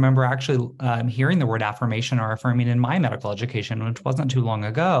don't even remember actually hearing the word affirmation or affirming in my medical education, which wasn't too long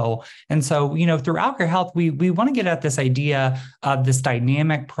ago. And so, you know, through Outcare Health, we want to get at this idea of this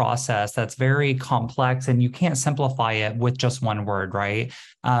dynamic process that's very complex, and you can't simplify it with just one word, right?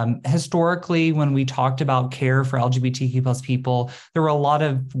 Historically, when we talked about care for LGBTQ plus people, there were a lot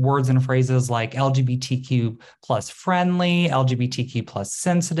of words and phrases like LGBTQ plus friendly, LGBTQ plus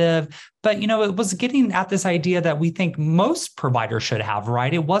sensitive. But, you know, it was getting at this idea that we think most providers should have,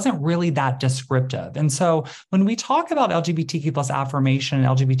 right? It wasn't really that descriptive. And so when we talk about LGBTQ plus affirmation and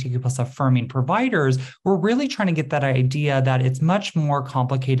LGBTQ plus affirming providers, we're really trying to get that idea that it's much more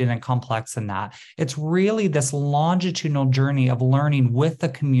complicated and complex than that. It's really this longitudinal journey of learning with the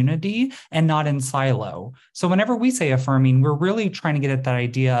community and not in silo. So whenever we say affirming, we're really trying to get at that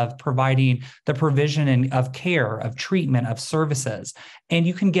idea of providing the provision of care, of treatment, of services. And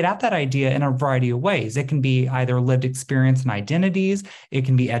you can get at that idea in a variety of ways. It can be either lived experience and identities. It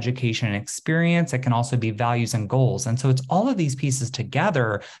can be education and experience. It can also be values and goals. And so it's all of these pieces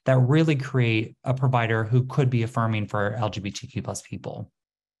together that really create a provider who could be affirming for LGBTQ plus people.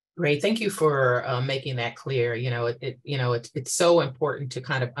 Great. Thank you for making that clear. You know, it's so important to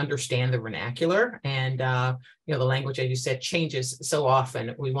kind of understand the vernacular, and you know, the language, as you said, changes so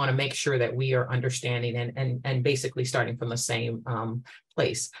often. We want to make sure that we are understanding and basically starting from the same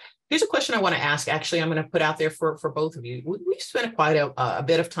place. Here's a question I want to ask. Actually, I'm going to put out there for both of you. We spent quite a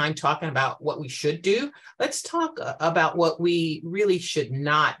bit of time talking about what we should do. Let's talk about what we really should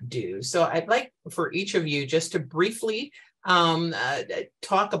not do. So I'd like for each of you just to briefly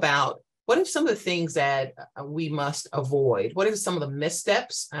talk about what are some of the things that we must avoid? What are some of the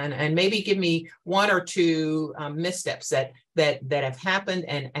missteps? And maybe give me one or two missteps that have happened,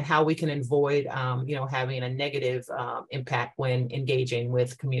 and how we can avoid having a negative impact when engaging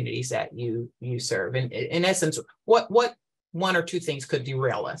with communities that you serve. And in essence, what one or two things could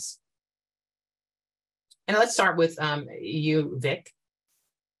derail us? And let's start with you, Vic.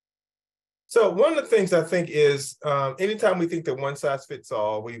 So one of the things I think is anytime we think that one size fits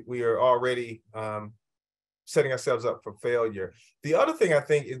all, we are already setting ourselves up for failure. The other thing I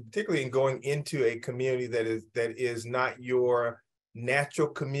think is, particularly in going into a community that is not your natural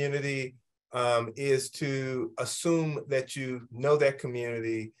community, is to assume that you know that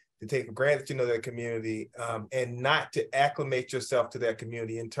community, to take for granted that you know that community, and not to acclimate yourself to that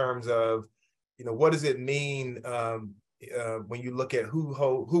community in terms of, what does it mean when you look at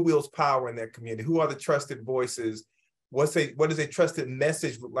who wields power in that community, who are the trusted voices, what does a trusted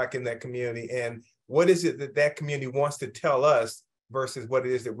message look like in that community, and what is it that community wants to tell us versus what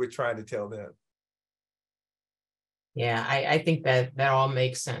it is that we're trying to tell them. Yeah, I think that all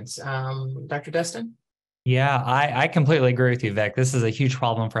makes sense. Dr. Dustin? Yeah, I completely agree with you, Vic. This is a huge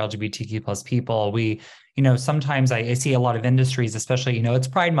problem for LGBTQ plus people. Sometimes I see a lot of industries, especially, it's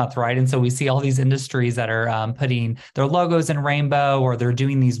Pride Month, right? And so we see all these industries that are putting their logos in rainbow, or they're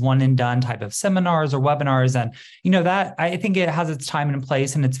doing these one and done type of seminars or webinars. And, that I think it has its time and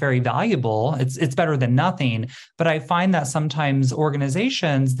place, and it's very valuable. It's better than nothing. But I find that sometimes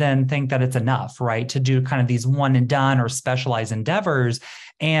organizations then think that it's enough, right, to do kind of these one and done or specialized endeavors.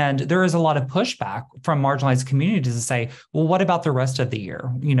 And there is a lot of pushback from marginalized communities to say, well, what about the rest of the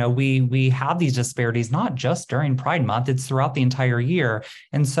year? We have these disparities, not just during Pride Month, it's throughout the entire year.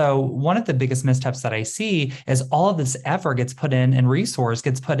 And so one of the biggest missteps that I see is all of this effort gets put in and resource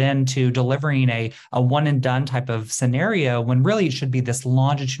gets put into delivering a one and done type of scenario, when really it should be this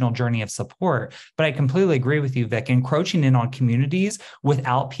longitudinal journey of support. But I completely agree with you, Vic. Encroaching in on communities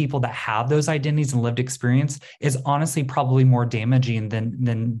without people that have those identities and lived experience is honestly probably more damaging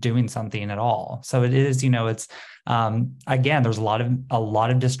than doing something at all. So it is, it's again, there's a lot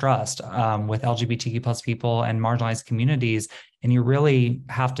of distrust with LGBTQ plus people and marginalized communities, and you really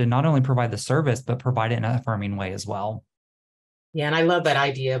have to not only provide the service but provide it in an affirming way as well. Yeah, and I love that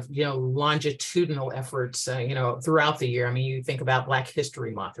idea of longitudinal efforts throughout the year. I mean, you think about Black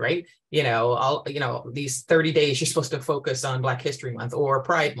History Month, right? These 30 days you're supposed to focus on Black History Month or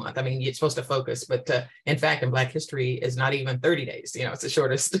Pride Month. I mean, you're supposed to focus, but in fact, in Black history is not even 30 days. It's the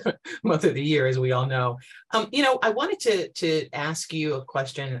shortest month of the year, as we all know. I wanted to ask you a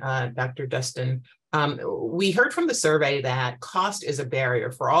question, Dr. Dustin. We heard from the survey that cost is a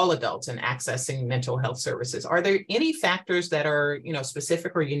barrier for all adults in accessing mental health services. Are there any factors that are,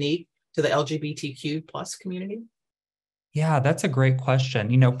 specific or unique to the LGBTQ plus community? Yeah, that's a great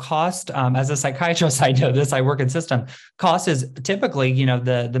question. Cost, as a psychiatrist, I know this, I work in system. Cost is typically,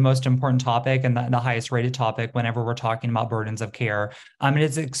 the most important topic and the highest rated topic whenever we're talking about burdens of care. And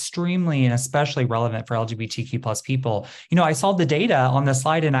it's extremely and especially relevant for LGBTQ plus people. I saw the data on the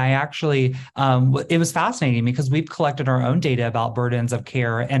slide, and I actually, it was fascinating because we've collected our own data about burdens of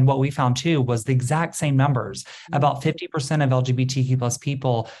care. And what we found too was the exact same numbers. About 50% of LGBTQ plus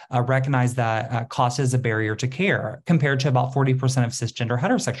people recognize that cost is a barrier to care, compared to about 40% of cisgender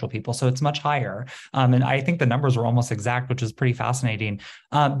heterosexual people. So it's much higher. And I think the numbers are almost exact, which is pretty fascinating.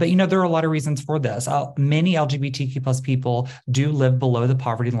 But, there are a lot of reasons for this. Many LGBTQ plus people do live below the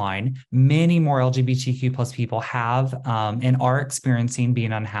poverty line. Many more LGBTQ plus people have and are experiencing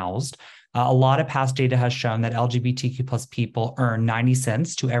being unhoused. A lot of past data has shown that LGBTQ plus people earn 90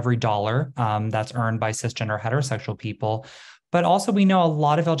 cents to every dollar that's earned by cisgender heterosexual people. But also we know a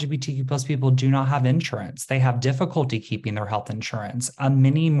lot of LGBTQ plus people do not have insurance. They have difficulty keeping their health insurance.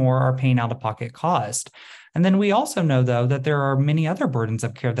 Many more are paying out-of-pocket cost. And then we also know, though, that there are many other burdens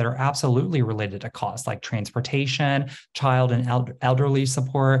of care that are absolutely related to cost, like transportation, child and elderly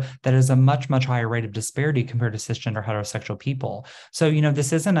support, that is a much, much higher rate of disparity compared to cisgender heterosexual people. So,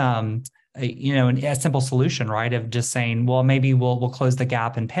 this isn't a simple solution, right? Of just saying, well, maybe we'll close the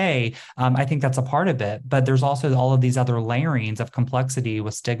gap and pay. I think that's a part of it, but there's also all of these other layerings of complexity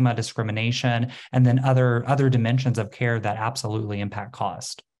with stigma, discrimination, and then other dimensions of care that absolutely impact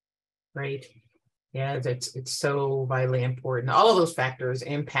cost. Right. Yeah, it's so vitally important. All of those factors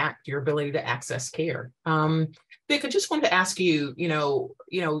impact your ability to access care. Vic, I just wanted to ask you,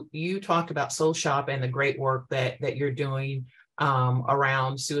 you talked about Soul Shop and the great work that you're doing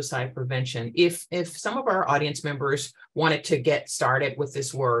around suicide prevention. If some of our audience members wanted to get started with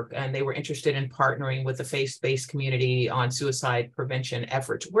this work and they were interested in partnering with the faith-based community on suicide prevention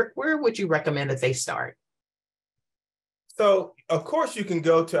efforts, where would you recommend that they start? So, of course, you can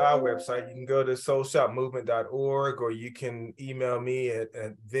go to our website. You can go to soulshopmovement.org, or you can email me at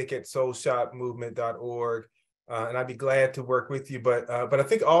vic@soulshopmovement.org, and I'd be glad to work with you. But I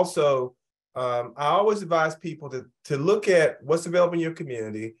think also I always advise people to look at what's available in your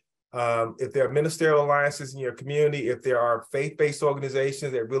community. If there are ministerial alliances in your community, if there are faith-based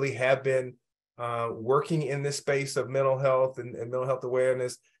organizations that really have been working in this space of mental health and mental health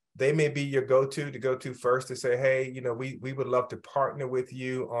awareness, they may be your go-to first to say, hey, we would love to partner with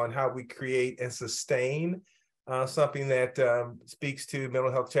you on how we create and sustain something that speaks to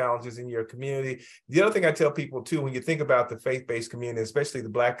mental health challenges in your community. The other thing I tell people too, when you think about the faith-based community, especially the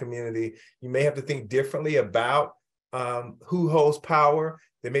Black community, you may have to think differently about who holds power.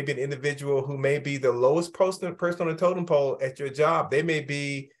 There may be an individual who may be the lowest person on the totem pole at your job. They may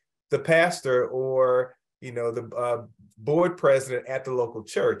be the pastor or the board president at the local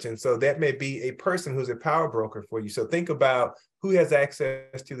church. And so that may be a person who's a power broker for you. So think about who has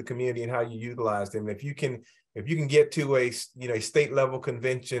access to the community and how you utilize them. If you can get to a state level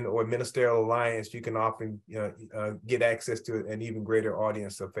convention or ministerial alliance, you can often get access to an even greater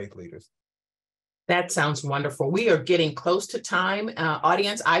audience of faith leaders. That sounds wonderful. We are getting close to time.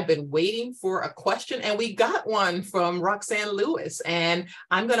 Audience, I've been waiting for a question, and we got one from Roxanne Lewis. And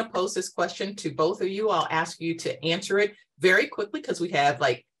I'm going to pose this question to both of you. I'll ask you to answer it very quickly because we have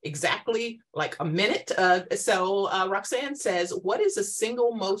exactly a minute. So Roxanne says, what is the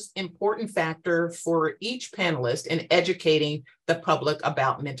single most important factor for each panelist in educating the public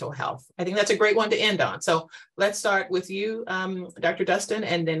about mental health? I think that's a great one to end on. So let's start with you, Dr. Dustin,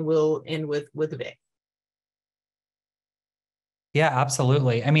 and then we'll end with Vic. Yeah,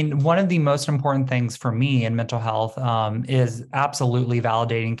 absolutely. I mean, one of the most important things for me in mental health is absolutely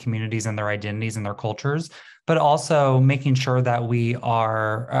validating communities and their identities and their cultures, but also making sure that we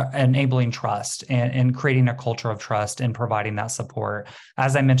are enabling trust and creating a culture of trust and providing that support.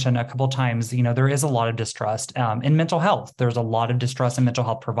 As I mentioned a couple of times, there is a lot of distrust in mental health. There's a lot of distrust in mental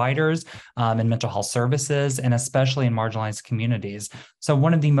health providers, in mental health services, and especially in marginalized communities. So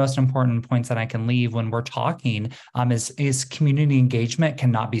one of the most important points that I can leave when we're talking is community engagement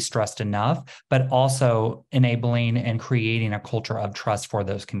cannot be stressed enough, but also enabling and creating a culture of trust for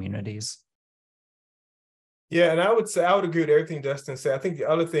those communities. Yeah, and I would agree with everything Dustin said. I think the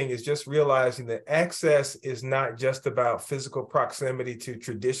other thing is just realizing that access is not just about physical proximity to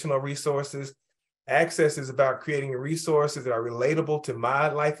traditional resources. Access is about creating resources that are relatable to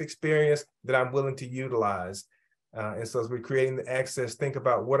my life experience that I'm willing to utilize. And so as we're creating the access, think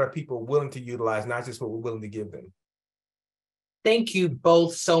about what are people willing to utilize, not just what we're willing to give them. Thank you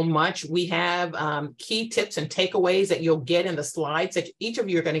both so much. We have key tips and takeaways that you'll get in the slides that each of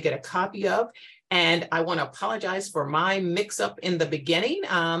you are going to get a copy of. And I want to apologize for my mix-up in the beginning.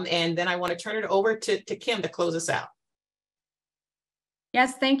 And then I want to turn it over to Kim to close us out.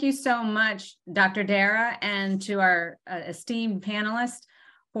 Yes, thank you so much, Dr. Dara, and to our esteemed panelists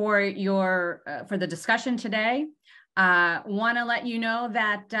for the discussion today. Want to let you know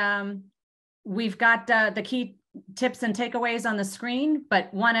that we've got the key tips and takeaways on the screen,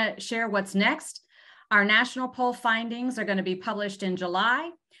 but want to share what's next. Our national poll findings are going to be published in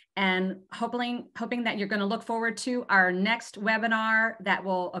July. And hoping that you're going to look forward to our next webinar that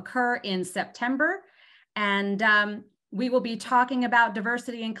will occur in September. And we will be talking about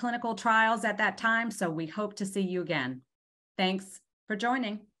diversity in clinical trials at that time. So we hope to see you again. Thanks for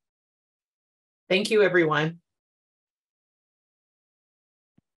joining. Thank you, everyone.